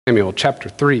Samuel chapter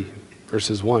 3,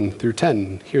 verses 1 through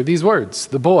 10. Hear these words.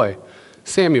 The boy,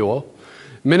 Samuel,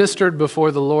 ministered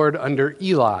before the Lord under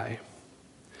Eli.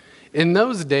 In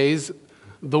those days,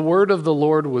 the word of the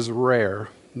Lord was rare.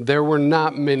 There were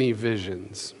not many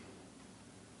visions.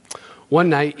 One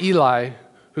night, Eli,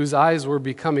 whose eyes were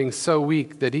becoming so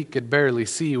weak that he could barely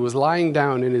see, was lying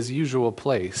down in his usual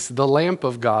place. The lamp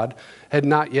of God had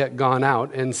not yet gone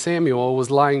out, and Samuel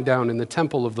was lying down in the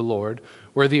temple of the Lord,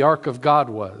 where the ark of God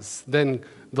was. Then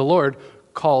the Lord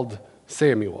called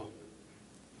Samuel.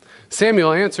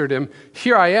 Samuel answered him,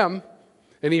 "Here I am."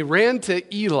 And he ran to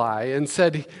Eli and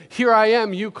said, "Here I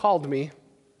am, you called me."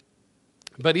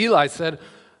 But Eli said,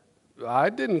 "I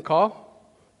didn't call.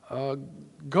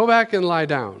 Go back and lie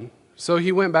down." So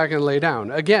he went back and lay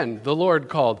down. Again, the Lord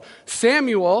called,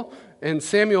 "Samuel." And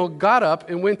Samuel got up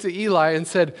and went to Eli and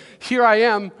said, "Here I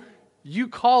am, you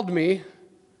called me."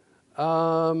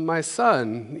 "My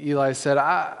son," Eli said,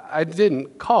 I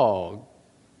didn't call.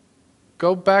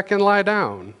 Go back and lie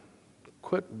down.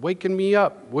 Quit waking me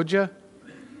up, would you?"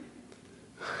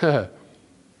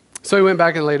 So he went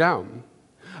back and lay down.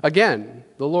 Again,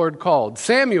 the Lord called,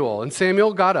 "Samuel." And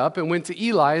Samuel got up and went to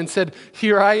Eli and said,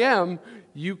 "Here I am,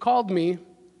 you called me."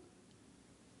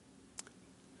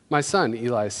 "My son,"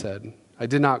 Eli said, "I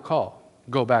did not call.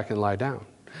 Go back and lie down."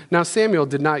 Now Samuel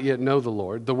did not yet know the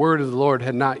Lord. The word of the Lord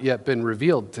had not yet been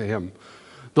revealed to him.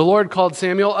 The Lord called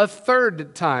Samuel a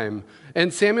third time,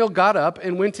 and Samuel got up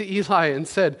and went to Eli and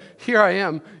said, "Here I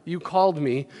am, you called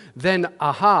me." Then,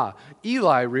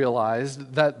 Eli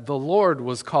realized that the Lord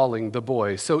was calling the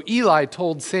boy. So Eli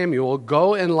told Samuel,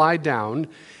 "Go and lie down,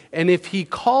 and if he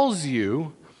calls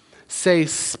you, say,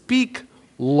 'Speak,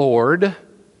 Lord,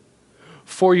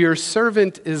 for your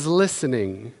servant is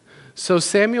listening.'" So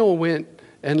Samuel went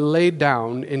and lay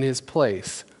down in his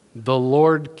place. The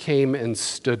Lord came and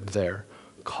stood there,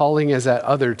 calling as at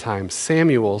other times,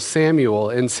 "Samuel,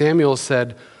 Samuel." And Samuel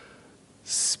said,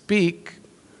 "Speak,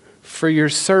 for your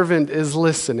servant is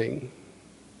listening."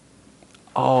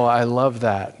 Oh, I love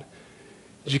that.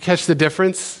 Did you catch the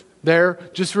difference there?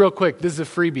 Just real quick, this is a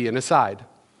freebie, an aside.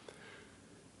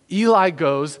 Eli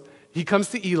he comes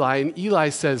to Eli, and Eli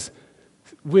says,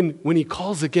 when he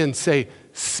calls again, say,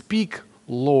 "Speak,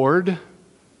 Lord,"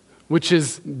 which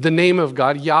is the name of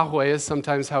God. Yahweh is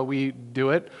sometimes how we do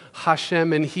it.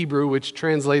 Hashem in Hebrew, which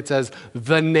translates as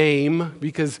the name,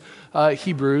 because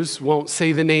Hebrews won't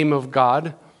say the name of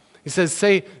God. He says,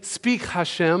 "Speak,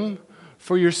 Hashem,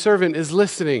 for your servant is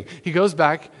listening." He goes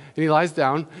back and he lies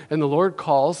down, and the Lord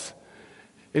calls,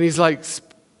 and he's like,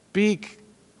 "Speak,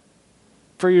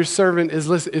 for your servant is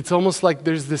listening." It's almost like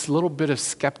there's this little bit of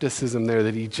skepticism there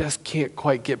that he just can't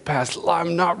quite get past.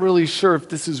 "I'm not really sure if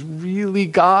this is really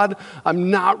God. I'm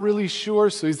not really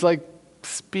sure." So he's like,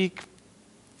 "Speak,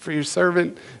 for your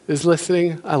servant is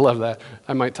listening." I love that.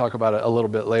 I might talk about it a little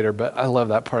bit later, but I love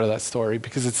that part of that story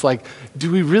because it's like,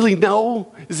 do we really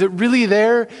know? Is it really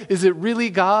there? Is it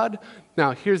really God?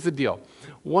 Now, here's the deal.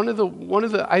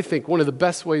 I think one of the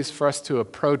best ways for us to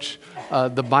approach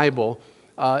the Bible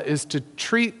is to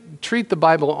treat the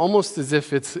Bible almost as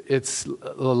if it's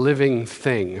a living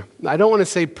thing. I don't want to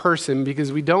say person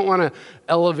because we don't want to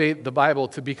elevate the Bible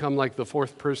to become like the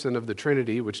fourth person of the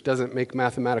Trinity, which doesn't make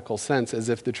mathematical sense, as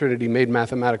if the Trinity made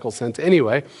mathematical sense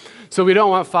anyway. So we don't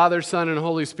want Father, Son, and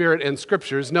Holy Spirit and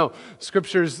Scriptures. No,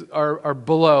 Scriptures are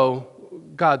below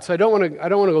God. So I don't want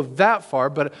to go that far,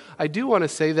 but I do want to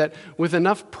say that with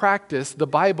enough practice, the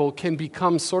Bible can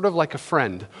become sort of like a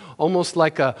friend, almost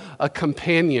like a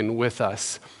companion with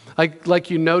us. Like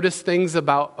you notice things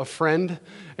about a friend,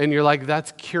 and you're like,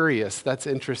 "That's curious, that's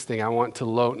interesting, I want to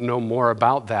know more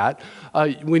about that."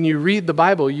 When you read the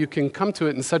Bible, you can come to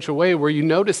it in such a way where you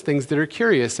notice things that are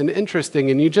curious and interesting,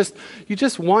 and you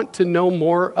just want to know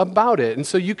more about it. And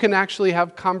so you can actually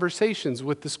have conversations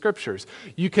with the Scriptures.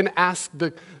 You can ask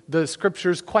the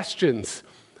Scriptures questions.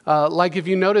 Like if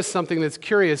you notice something that's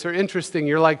curious or interesting,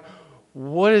 you're like,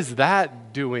 "What is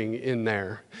that doing in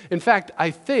there?" In fact,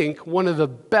 I think one of the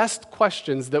best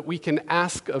questions that we can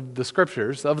ask of the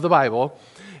Scriptures, of the Bible,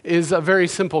 is a very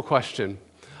simple question.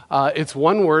 It's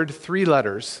one word, 3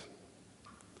 letters.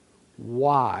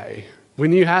 Why?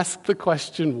 When you ask the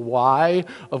question why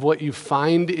of what you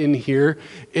find in here,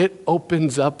 it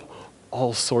opens up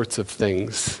all sorts of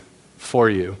things for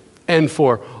you and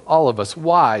for all of us.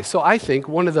 Why? So I think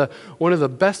one of the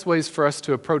best ways for us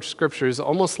to approach Scripture is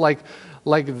almost like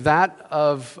that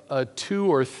of a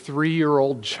 2 or 3 year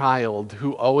old child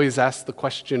who always asks the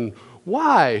question,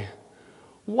 "Why?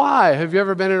 Why? Have you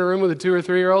ever been in a room with a 2 or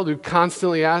 3-year-old who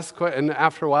constantly asks, and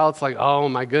after a while it's like, oh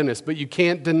my goodness, but you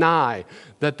can't deny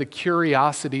that the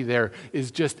curiosity there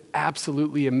is just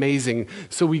absolutely amazing.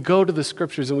 So we go to the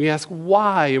scriptures and we ask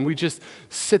why, and we just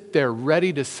sit there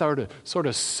ready to sort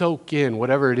of soak in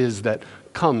whatever it is that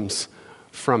comes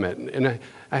from it. And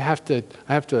I have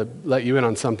to let you in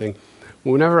on something.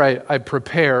 Whenever I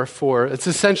prepare for, it's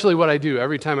essentially what I do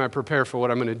every time I prepare for what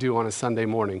I'm going to do on a Sunday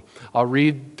morning. I'll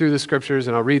read through the scriptures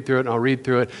and I'll read through it and I'll read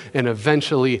through it, and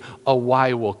eventually a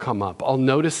why will come up. I'll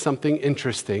notice something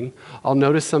interesting. I'll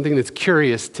notice something that's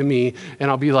curious to me,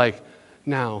 and I'll be like,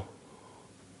 now,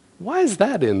 why is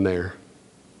that in there?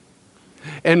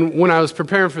 And when I was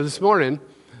preparing for this morning,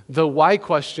 the why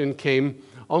question came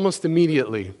almost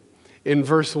immediately in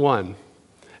verse 1.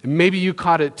 And maybe you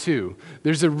caught it too.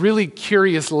 There's a really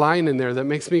curious line in there that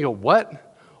makes me go,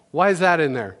 what? Why is that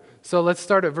in there? So let's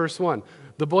start at verse 1.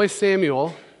 The boy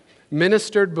Samuel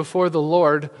ministered before the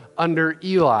Lord under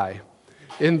Eli.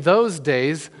 In those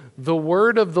days, the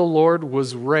word of the Lord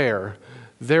was rare.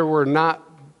 There were not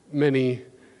many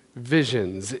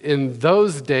visions. In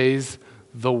those days,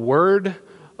 the word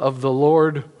of the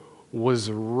Lord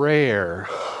was rare.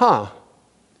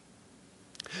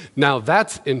 Now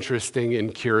that's interesting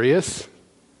and curious.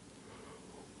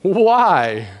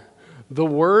 Why? The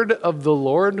word of the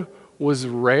Lord was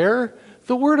rare?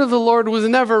 The word of the Lord was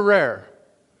never rare.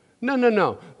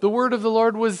 No. The word of the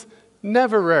Lord was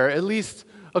never rare, at least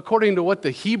according to what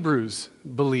the Hebrews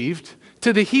believed.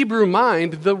 To the Hebrew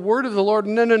mind, the word of the Lord,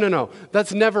 no.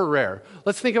 That's never rare.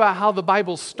 Let's think about how the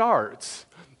Bible starts.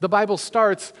 The Bible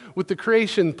starts with the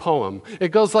creation poem. It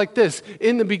goes like this.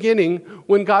 In the beginning,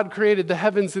 when God created the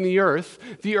heavens and the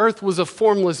earth was a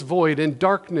formless void, and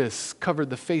darkness covered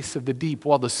the face of the deep,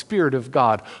 while the Spirit of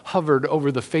God hovered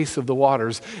over the face of the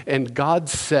waters. And God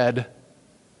said,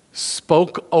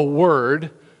 spoke a word,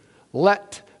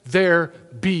 let there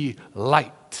be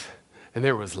light. And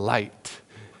there was light.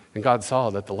 And God saw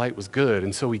that the light was good,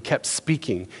 and so he kept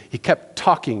speaking. He kept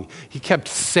talking. He kept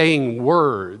saying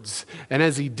words. And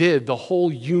as he did, the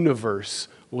whole universe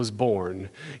was born.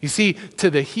 You see, to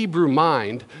the Hebrew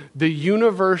mind, the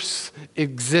universe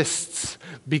exists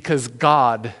because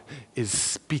God is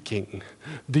speaking.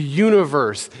 The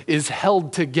universe is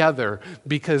held together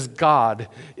because God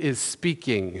is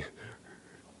speaking.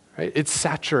 Right? It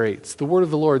saturates, the word of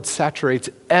the Lord saturates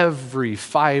every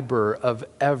fiber of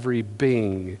every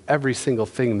being, every single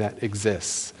thing that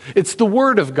exists. It's the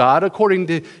word of God, according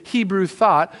to Hebrew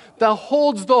thought, that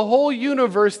holds the whole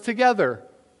universe together.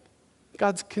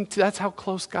 That's how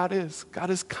close God is. God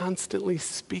is constantly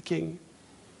speaking.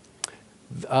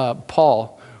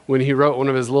 Paul, when he wrote one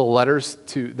of his little letters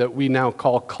that we now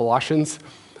call Colossians,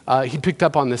 he picked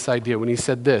up on this idea when he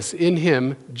said this: in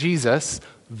him, Jesus,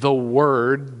 the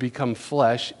Word become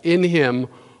flesh, in him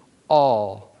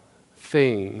all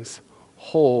things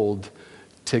hold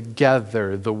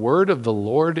together. The word of the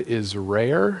Lord is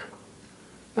rare?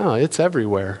 No, it's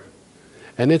everywhere.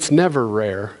 And it's never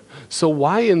rare. So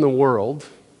why in the world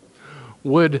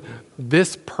would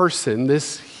this person,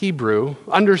 this Hebrew,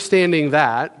 understanding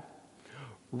that,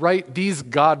 write these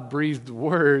God-breathed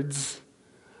words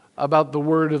about the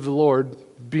word of the Lord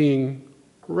being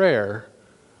rare?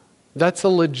 That's a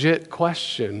legit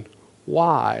question.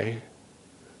 Why?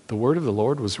 The word of the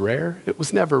Lord was rare? It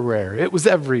was never rare. It was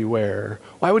everywhere.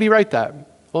 Why would he write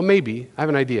that? Well, maybe. I have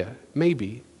an idea.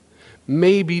 Maybe,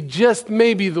 just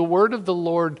maybe, the word of the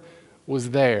Lord was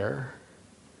there.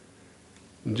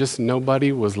 Just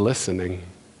nobody was listening.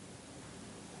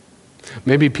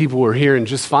 Maybe people were hearing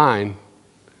just fine,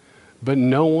 but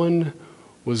no one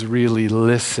was really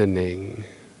listening.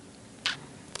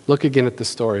 Look again at the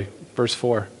story, verse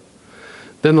 4.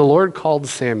 Then the Lord called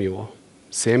Samuel.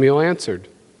 Samuel answered,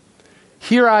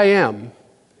 "Here I am."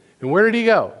 And where did he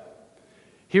go?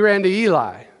 He ran to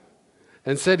Eli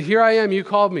and said, "Here I am, you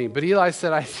called me." But Eli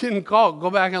said, "I didn't call.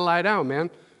 Go back and lie down, man."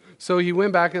 So he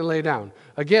went back and lay down.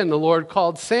 Again, the Lord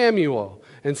called Samuel.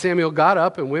 And Samuel got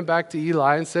up and went back to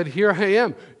Eli and said, "Here I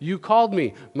am. You called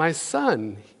me." "My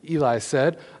son," Eli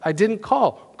said, "I didn't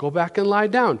call. Go back and lie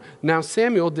down." Now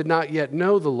Samuel did not yet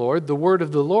know the Lord. The word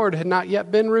of the Lord had not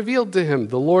yet been revealed to him.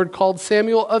 The Lord called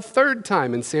Samuel a third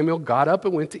time, and Samuel got up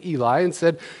and went to Eli and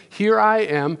said, "Here I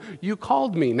am. You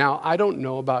called me." Now, I don't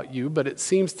know about you, but it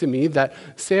seems to me that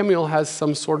Samuel has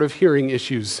some sort of hearing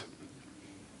issues.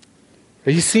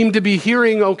 He seemed to be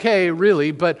hearing okay,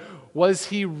 really, but was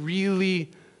he really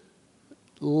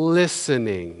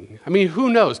listening? I mean, who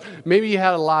knows? Maybe he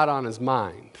had a lot on his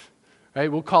mind, right?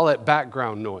 We'll call it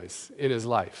background noise in his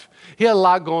life. He had a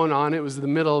lot going on. It was the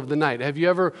middle of the night. Have you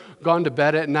ever gone to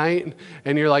bed at night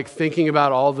and you're like thinking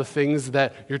about all the things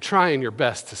that you're trying your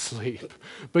best to sleep,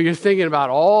 but you're thinking about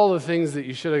all the things that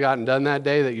you should have gotten done that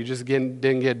day that you just didn't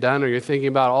get done, or you're thinking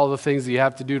about all the things that you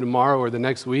have to do tomorrow or the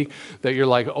next week that you're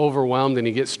like overwhelmed and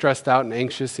you get stressed out and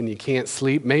anxious and you can't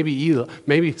sleep?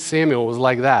 Maybe Samuel was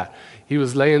like that. He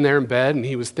was laying there in bed and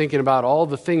he was thinking about all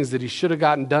the things that he should have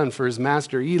gotten done for his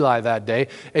master Eli that day,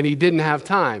 and he didn't have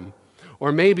time.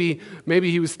 Or maybe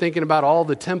he was thinking about all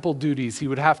the temple duties he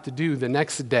would have to do the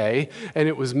next day, and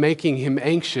it was making him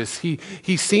anxious. He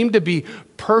seemed to be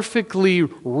perfectly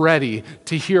ready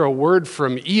to hear a word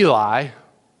from Eli,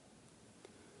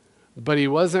 but he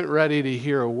wasn't ready to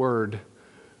hear a word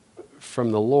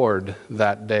from the Lord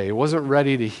that day. He wasn't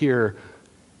ready to hear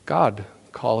God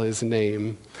call his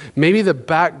name. Maybe the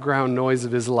background noise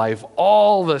of his life,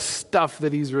 all the stuff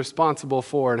that he's responsible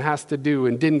for and has to do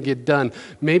and didn't get done,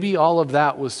 maybe all of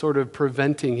that was sort of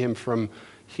preventing him from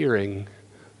hearing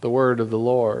the word of the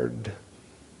Lord.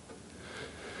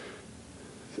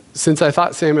 Since I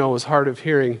thought Samuel was hard of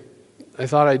hearing, I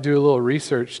thought I'd do a little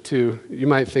research too. You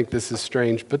might think this is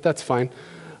strange, but that's fine.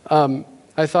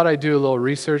 I thought I'd do a little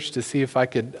research to see if I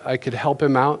could help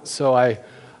him out. So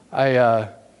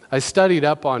I studied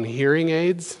up on hearing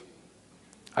aids.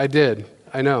 I did,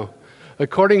 I know.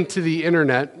 According to the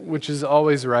internet, which is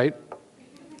always right,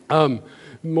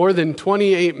 more than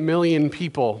 28 million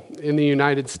people in the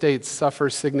United States suffer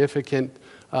significant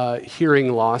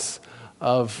hearing loss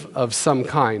of some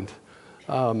kind.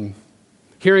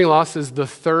 Hearing loss is the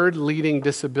third leading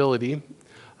disability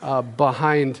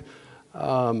behind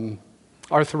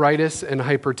arthritis and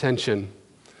hypertension.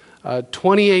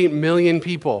 28 million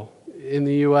people in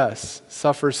the U.S.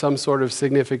 suffer some sort of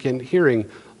significant hearing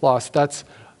loss. That's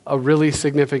a really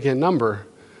significant number,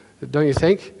 don't you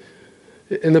think?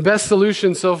 And the best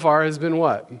solution so far has been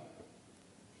what?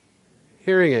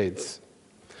 Hearing aids.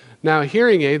 Now,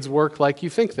 hearing aids work like you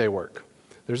think they work.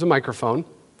 There's a microphone,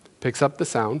 picks up the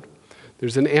sound.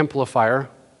 There's an amplifier,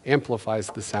 amplifies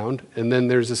the sound. And then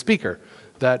there's a speaker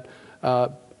that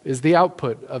is the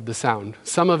output of the sound.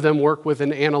 Some of them work with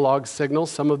an analog signal.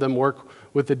 Some of them work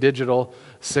with a digital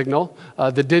signal.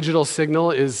 The digital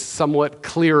signal is somewhat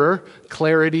clearer.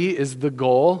 Clarity is the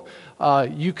goal.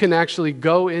 You can actually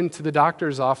go into the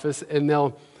doctor's office and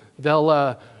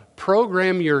they'll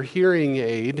program your hearing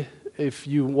aid if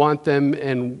you want them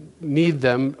and need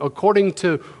them according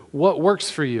to what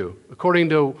works for you, according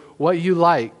to what you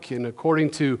like and according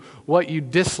to what you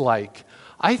dislike.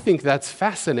 I think that's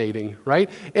fascinating, right?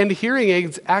 And hearing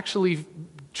aids actually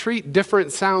treat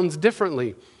different sounds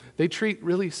differently. They treat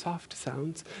really soft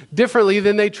sounds differently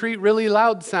than they treat really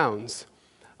loud sounds.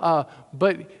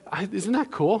 But isn't that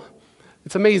cool?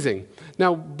 It's amazing.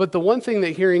 Now, but the one thing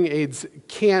that hearing aids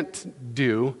can't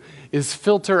do is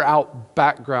filter out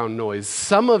background noise.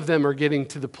 Some of them are getting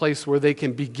to the place where they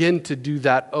can begin to do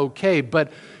that okay,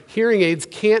 but hearing aids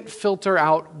can't filter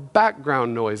out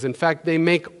background noise. In fact, they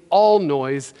make all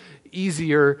noise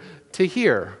easier to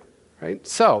hear, right?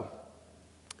 So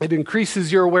it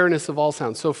increases your awareness of all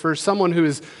sounds. So for someone who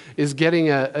is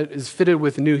fitted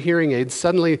with new hearing aids,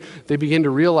 suddenly they begin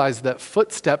to realize that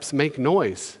footsteps make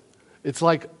noise. It's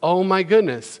like, oh my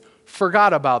goodness,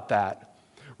 forgot about that.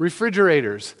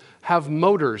 Refrigerators have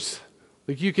motors.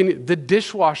 Like the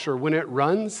dishwasher, when it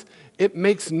runs, it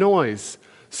makes noise.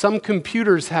 Some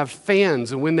computers have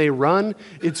fans, and when they run,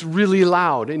 it's really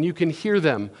loud, and you can hear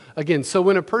them. Again, so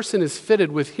when a person is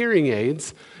fitted with hearing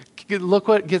aids, guess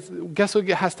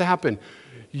what has to happen?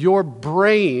 Your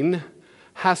brain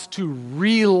has to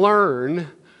relearn,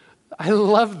 I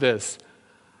love this,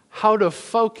 how to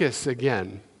focus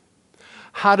again.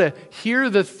 How to hear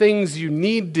the things you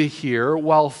need to hear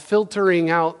while filtering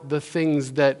out the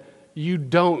things that you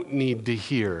don't need to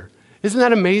hear. Isn't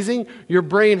that amazing? Your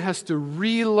brain has to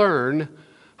relearn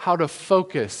how to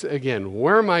focus again.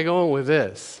 Where am I going with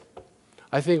this?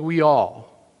 I think we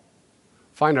all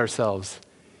find ourselves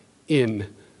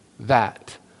in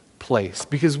that place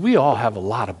because we all have a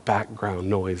lot of background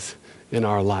noise in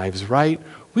our lives, right?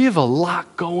 We have a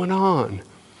lot going on.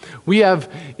 We have,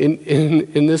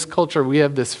 in this culture, we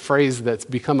have this phrase that's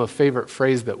become a favorite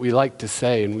phrase that we like to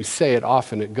say, and we say it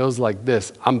often. It goes like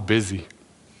this: I'm busy.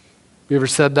 You ever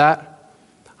said that?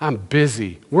 I'm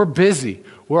busy. We're busy.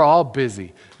 We're all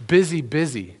busy. Busy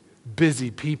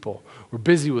people. We're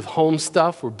busy with home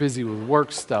stuff. We're busy with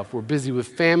work stuff. We're busy with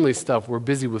family stuff. We're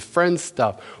busy with friends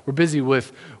stuff. We're busy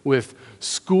with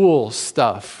school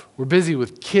stuff. We're busy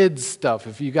with kids stuff.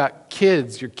 If you got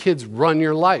kids, your kids run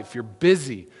your life. You're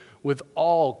busy with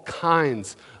all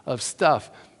kinds of stuff.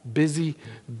 busy,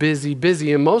 busy,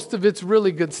 busy. And most of it's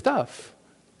really good stuff,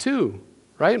 too,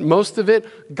 right? Most of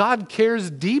it God cares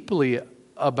deeply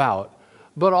about.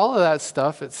 But all of that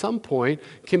stuff at some point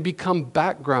can become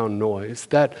background noise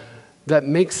that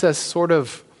makes us sort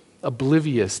of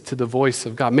oblivious to the voice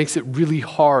of God, makes it really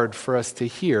hard for us to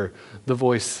hear the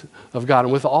voice of God.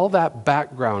 And with all that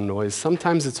background noise,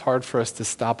 sometimes it's hard for us to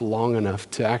stop long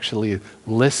enough to actually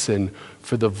listen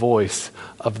for the voice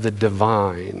of the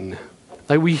divine.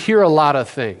 Like, we hear a lot of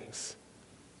things,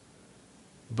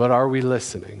 but are we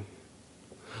listening?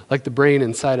 Like the brain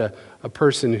inside a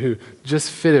person who just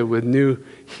fitted with new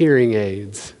hearing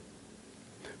aids.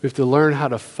 We have to learn how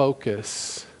to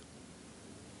focus.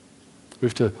 We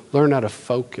have to learn how to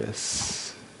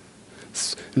focus.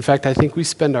 In fact, I think we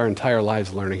spend our entire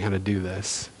lives learning how to do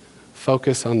this.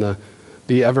 Focus on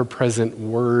the ever-present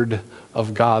Word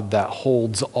of God that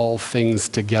holds all things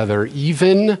together.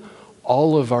 Even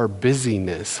all of our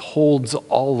busyness holds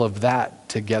all of that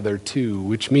together too,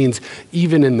 which means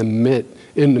even in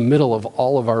the middle of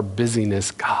all of our busyness,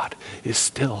 God is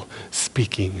still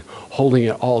speaking, holding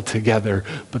it all together.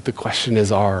 But the question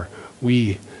is, are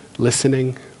we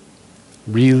listening?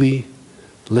 Really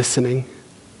listening?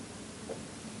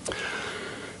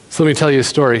 So let me tell you a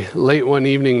story. Late one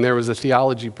evening, there was a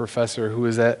theology professor who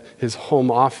was at his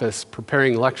home office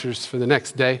preparing lectures for the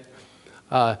next day.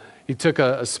 He took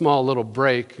a small little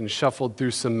break and shuffled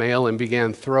through some mail and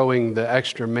began throwing the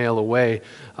extra mail away.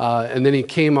 And then he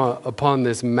came upon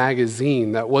this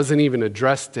magazine that wasn't even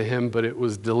addressed to him, but it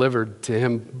was delivered to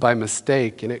him by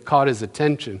mistake, and it caught his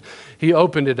attention. He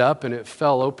opened it up, and it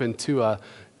fell open to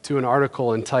an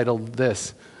article entitled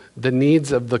this, "The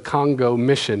Needs of the Congo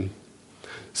Mission."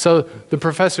 So the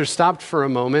professor stopped for a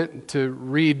moment to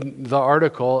read the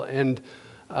article, and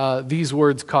these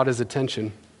words caught his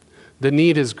attention. "The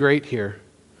need is great here.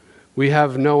 We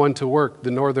have no one to work the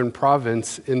northern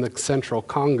province in the central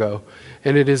Congo,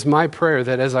 and it is my prayer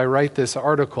that as I write this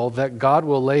article, that God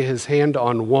will lay his hand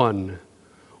on one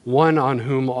on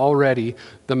whom already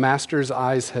the Master's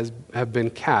eyes have been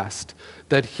cast,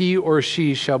 that he or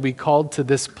she shall be called to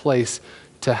this place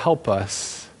to help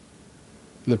us."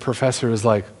 And the professor was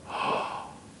like,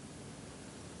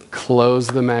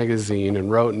 closed the magazine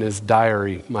and wrote in his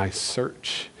diary, "My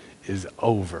search is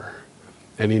over."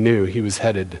 And he knew he was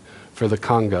headed for the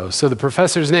Congo. So the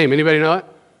professor's name, anybody know it?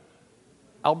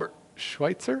 Albert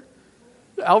Schweitzer?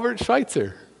 Albert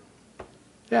Schweitzer.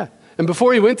 Yeah. And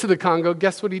before he went to the Congo,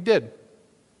 guess what he did?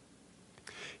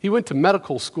 He went to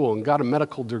medical school and got a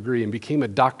medical degree and became a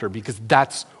doctor because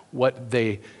that's what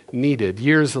they needed.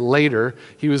 Years later,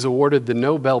 he was awarded the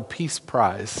Nobel Peace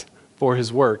Prize for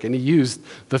his work, and he used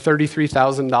the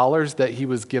 $33,000 that he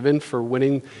was given for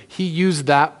winning. He used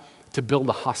that to build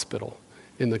a hospital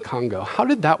in the Congo. How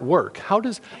did that work? How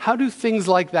do things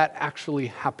like that actually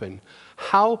happen?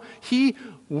 How he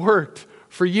worked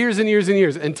for years and years and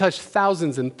years and touched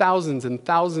thousands and thousands and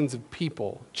thousands of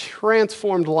people,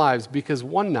 transformed lives, because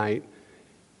one night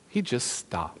he just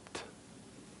stopped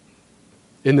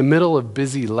in the middle of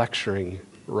busy lecturing,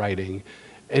 writing,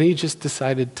 and he just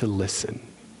decided to listen.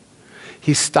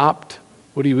 He stopped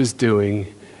what he was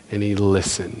doing and he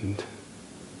listened,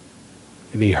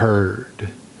 and he heard,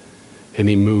 and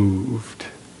he moved.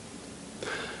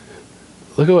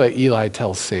 Look at what Eli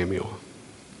tells Samuel.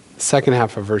 Second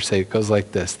half of verse 8 goes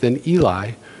like this. Then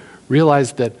Eli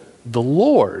realized that the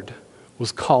Lord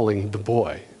was calling the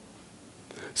boy.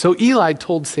 So Eli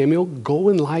told Samuel, "Go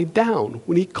and lie down."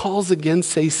 When he calls again,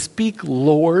 say, "Speak,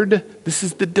 Lord." This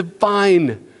is the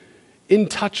divine in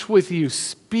touch with you.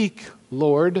 "Speak,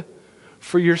 Lord,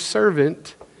 for your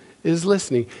servant is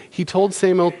listening." He told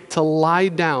Samuel to lie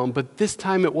down, but this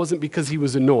time it wasn't because he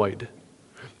was annoyed.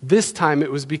 This time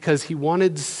it was because he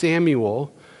wanted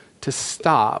Samuel to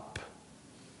stop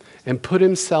and put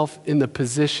himself in the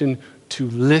position to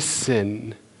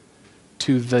listen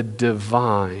to the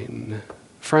divine.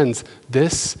 Friends,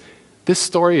 this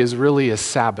story is really a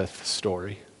Sabbath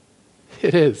story.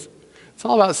 It is. It's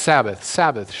all about Sabbath.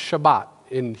 Sabbath, Shabbat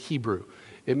in Hebrew.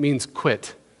 It means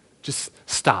quit. Just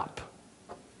stop.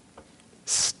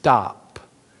 Stop.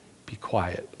 Be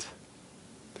quiet.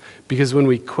 Because when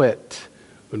we quit,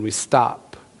 when we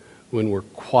stop, when we're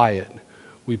quiet,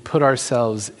 we put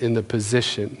ourselves in the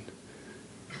position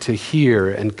to hear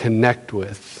and connect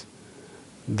with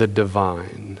the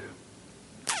divine.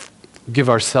 Give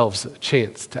ourselves a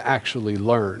chance to actually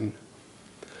learn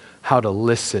how to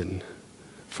listen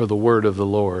for the word of the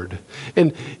Lord.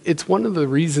 And it's one of the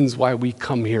reasons why we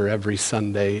come here every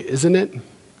Sunday, isn't it?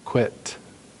 Quit.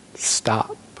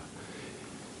 Stop.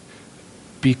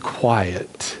 Be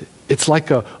quiet. It's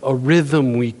like a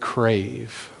rhythm we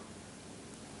crave.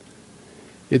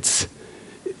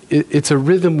 It's a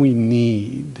rhythm we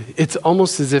need. It's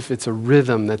almost as if it's a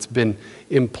rhythm that's been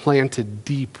implanted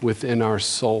deep within our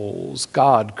souls.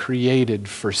 God created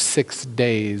for 6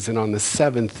 days, and on the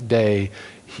 7th day,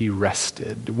 he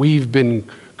rested. We've been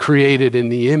created in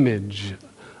the image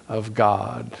of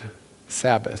God.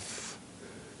 Sabbath,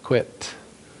 quit,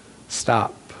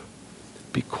 stop,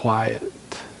 be quiet,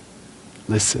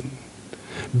 listen.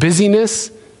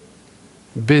 Busyness.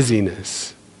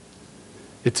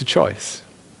 It's a choice.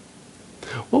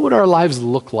 What would our lives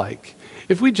look like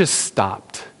if we just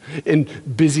stopped and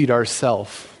busied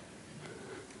ourselves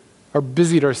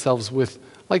with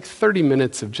like 30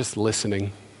 minutes of just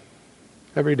listening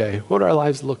every day? What would our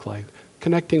lives look like?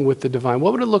 Connecting with the divine.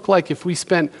 What would it look like if we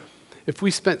spent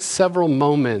several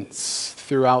moments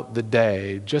throughout the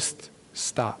day, just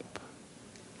stop,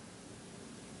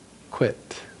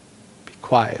 quit, be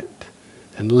quiet,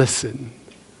 and listen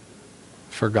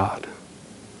for God?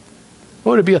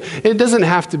 What would it be like? It doesn't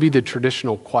have to be the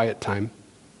traditional quiet time,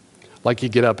 like you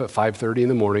get up at 5:30 in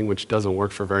the morning, which doesn't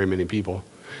work for very many people,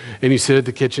 and you sit at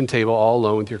the kitchen table all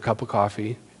alone with your cup of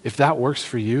coffee. If that works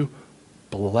for you,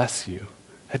 bless you.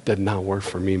 That did not work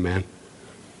for me, man.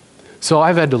 So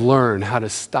I've had to learn how to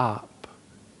stop,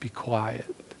 be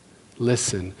quiet,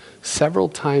 listen several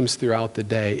times throughout the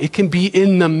day. It can be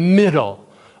in the middle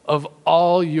of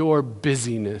all your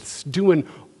busyness, doing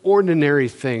ordinary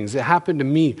things. It happened to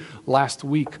me last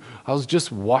week. I was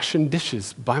just washing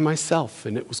dishes by myself,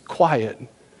 and it was quiet.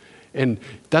 And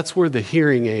that's where the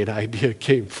hearing aid idea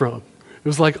came from. It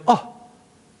was like, oh,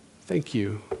 thank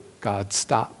you, God,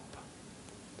 stop,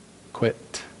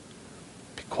 quit,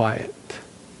 be quiet,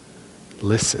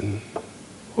 listen.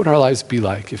 What would our lives be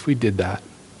like if we did that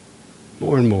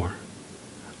more and more?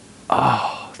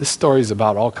 Oh, this story is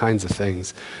about all kinds of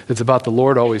things. It's about the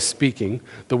Lord always speaking.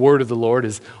 The word of the Lord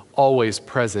is always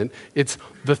present. It's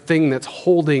the thing that's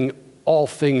holding all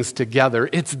things together.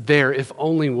 It's there if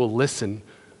only we'll listen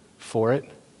for it.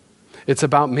 It's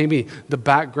about maybe the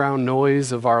background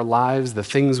noise of our lives, the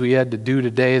things we had to do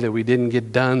today that we didn't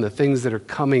get done, the things that are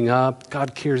coming up.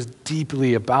 God cares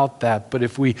deeply about that. But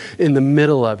if we, in the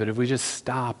middle of it, if we just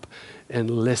stop and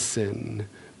listen,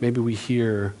 maybe we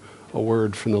hear a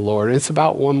word from the Lord. And it's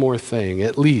about one more thing,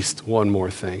 at least one more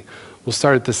thing. We'll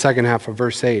start at the second half of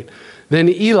verse 8. Then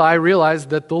Eli realized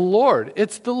that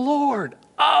it's the Lord.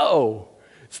 Oh,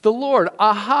 it's the Lord.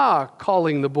 Aha,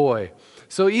 calling the boy.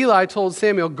 So Eli told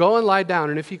Samuel, go and lie down,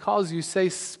 and if he calls you, say,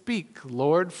 speak,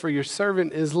 Lord, for your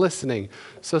servant is listening.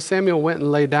 So Samuel went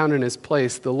and lay down in his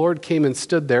place. The Lord came and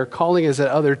stood there, calling as at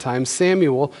other times,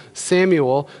 Samuel,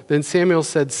 Samuel. Then Samuel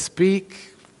said, speak,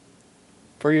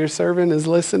 for your servant is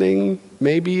listening.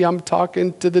 Maybe I'm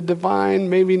talking to the divine,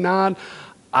 maybe not.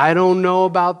 I don't know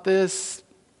about this.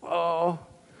 Oh.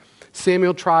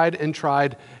 Samuel tried and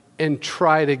tried and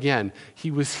tried again.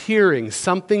 He was hearing,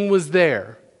 something was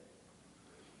there,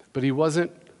 but he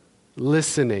wasn't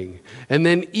listening. And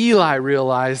then Eli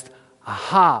realized,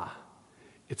 aha,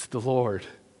 it's the Lord.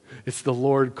 It's the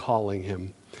Lord calling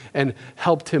him, and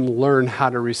helped him learn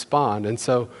how to respond. And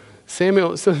so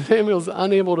Samuel's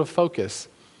unable to focus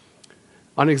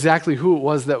on exactly who it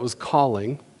was that was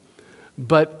calling,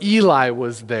 but Eli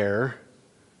was there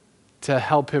to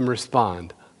help him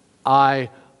respond. I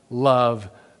love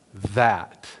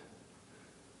that.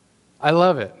 I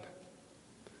love it.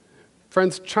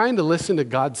 Friends, trying to listen to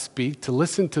God speak, to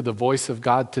listen to the voice of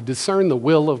God, to discern the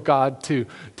will of God, to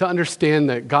understand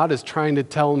that God is trying to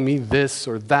tell me this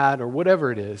or that or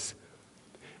whatever it is,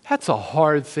 that's a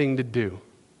hard thing to do.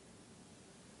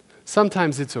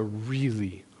 Sometimes it's a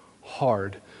really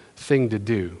hard thing to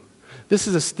do.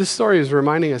 This story is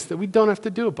reminding us that we don't have to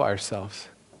do it by ourselves.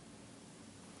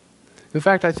 In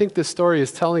fact, I think this story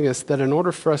is telling us that in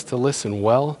order for us to listen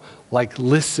well, like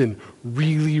listen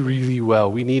really, really well,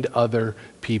 we need other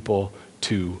people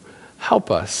to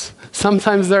help us.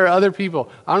 Sometimes there are other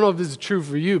people. I don't know if this is true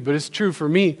for you, but it's true for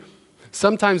me.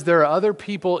 Sometimes there are other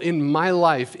people in my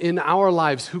life, in our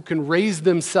lives, who can raise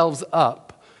themselves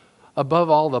up above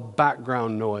all the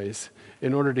background noise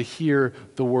in order to hear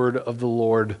the word of the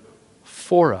Lord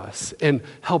for us and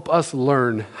help us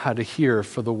learn how to hear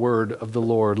for the word of the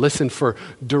Lord. Listen for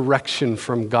direction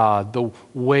from God, the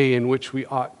way in which we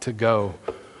ought to go.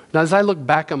 Now, as I look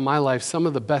back on my life, some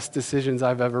of the best decisions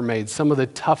I've ever made, some of the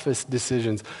toughest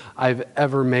decisions I've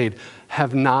ever made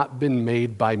have not been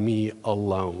made by me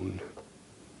alone.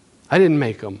 I didn't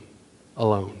make them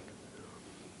alone.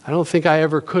 I don't think I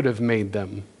ever could have made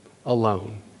them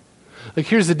alone. Like,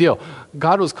 here's the deal.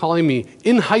 God was calling me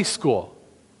in high school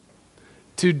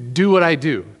to do what I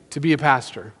do, to be a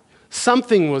pastor.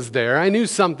 Something was there. I knew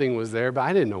something was there, but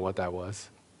I didn't know what that was.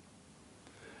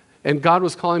 And God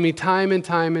was calling me time and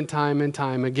time and time and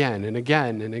time again and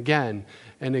again and again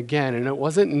and again. And it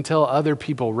wasn't until other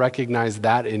people recognized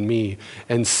that in me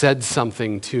and said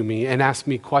something to me and asked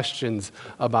me questions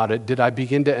about it did I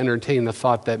begin to entertain the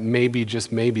thought that maybe,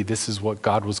 just maybe, this is what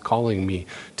God was calling me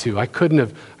to. I couldn't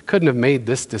have made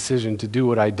this decision to do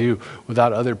what I do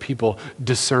without other people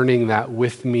discerning that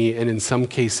with me, and in some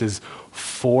cases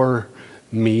for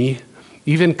me.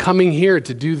 Even coming here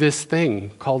to do this thing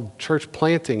called church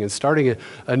planting and starting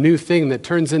a new thing that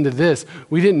turns into this,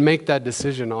 we didn't make that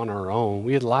decision on our own.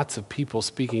 We had lots of people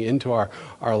speaking into our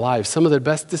lives. Some of the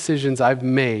best decisions I've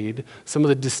made, some of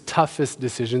the toughest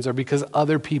decisions are because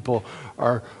other people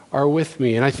are with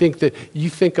me. And I think that you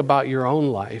think about your own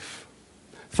life.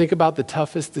 Think about the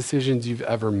toughest decisions you've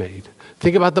ever made.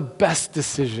 Think about the best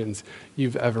decisions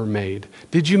you've ever made.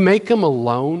 Did you make them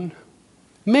alone?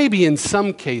 Maybe in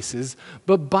some cases,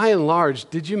 but by and large,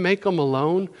 did you make them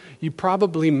alone? You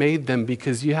probably made them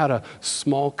because you had a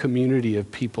small community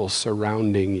of people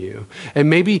surrounding you.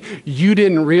 And maybe you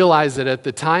didn't realize it at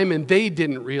the time, and they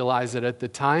didn't realize it at the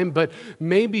time, but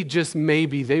maybe, just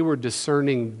maybe, they were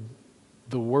discerning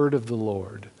the word of the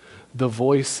Lord, the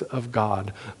voice of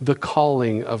God, the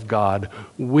calling of God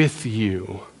with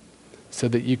you so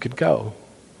that you could go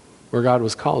where God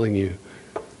was calling you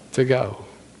to go.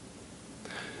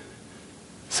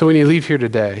 So when you leave here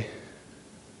today,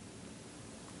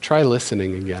 try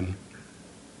listening again.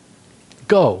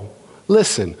 Go,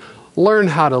 listen, learn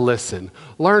how to listen.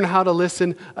 Learn how to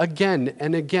listen again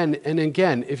and again and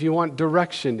again. If you want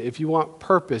direction, if you want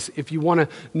purpose, if you want to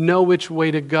know which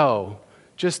way to go,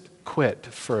 just quit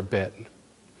for a bit.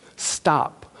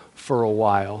 Stop for a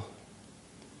while.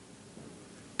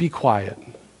 Be quiet.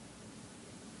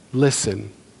 Listen.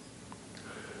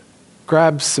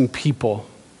 Grab some people,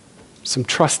 some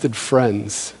trusted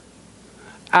friends.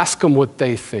 Ask them what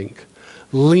they think.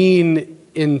 Lean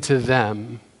into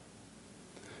them.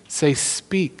 Say,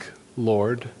 "Speak,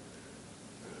 Lord,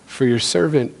 for your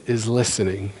servant is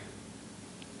listening."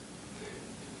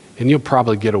 And you'll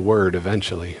probably get a word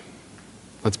eventually.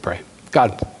 Let's pray.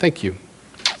 God, thank you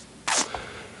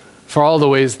for all the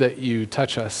ways that you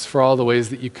touch us, for all the ways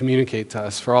that you communicate to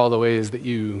us, for all the ways that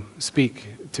you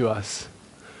speak to us.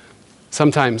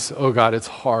 Sometimes, oh God, it's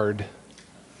hard.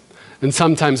 And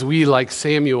sometimes we, like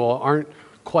Samuel, aren't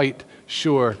quite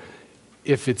sure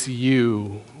if it's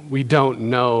you. We don't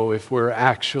know if we're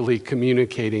actually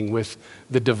communicating with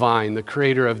the divine, the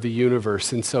creator of the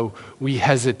universe, and so we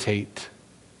hesitate.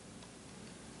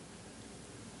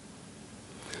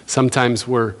 Sometimes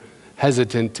we're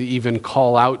hesitant to even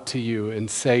call out to you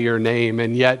and say your name,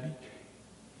 and yet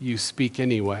you speak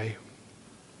anyway.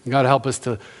 God, help us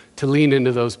to lean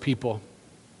into those people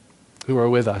who are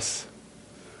with us,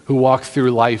 who walk through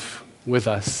life with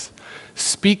us.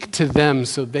 Speak to them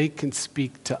so they can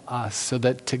speak to us, so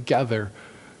that together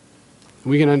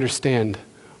we can understand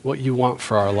what you want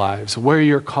for our lives, where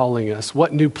you're calling us,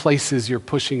 what new places you're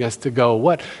pushing us to go,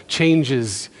 what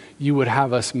changes you would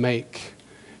have us make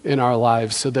in our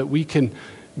lives so that we can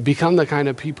become the kind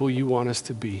of people you want us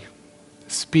to be.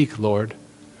 Speak, Lord,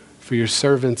 for your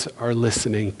servants are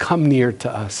listening. Come near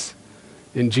to us.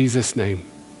 In Jesus' name,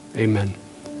 amen.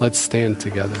 Let's stand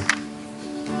together.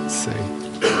 Let's sing.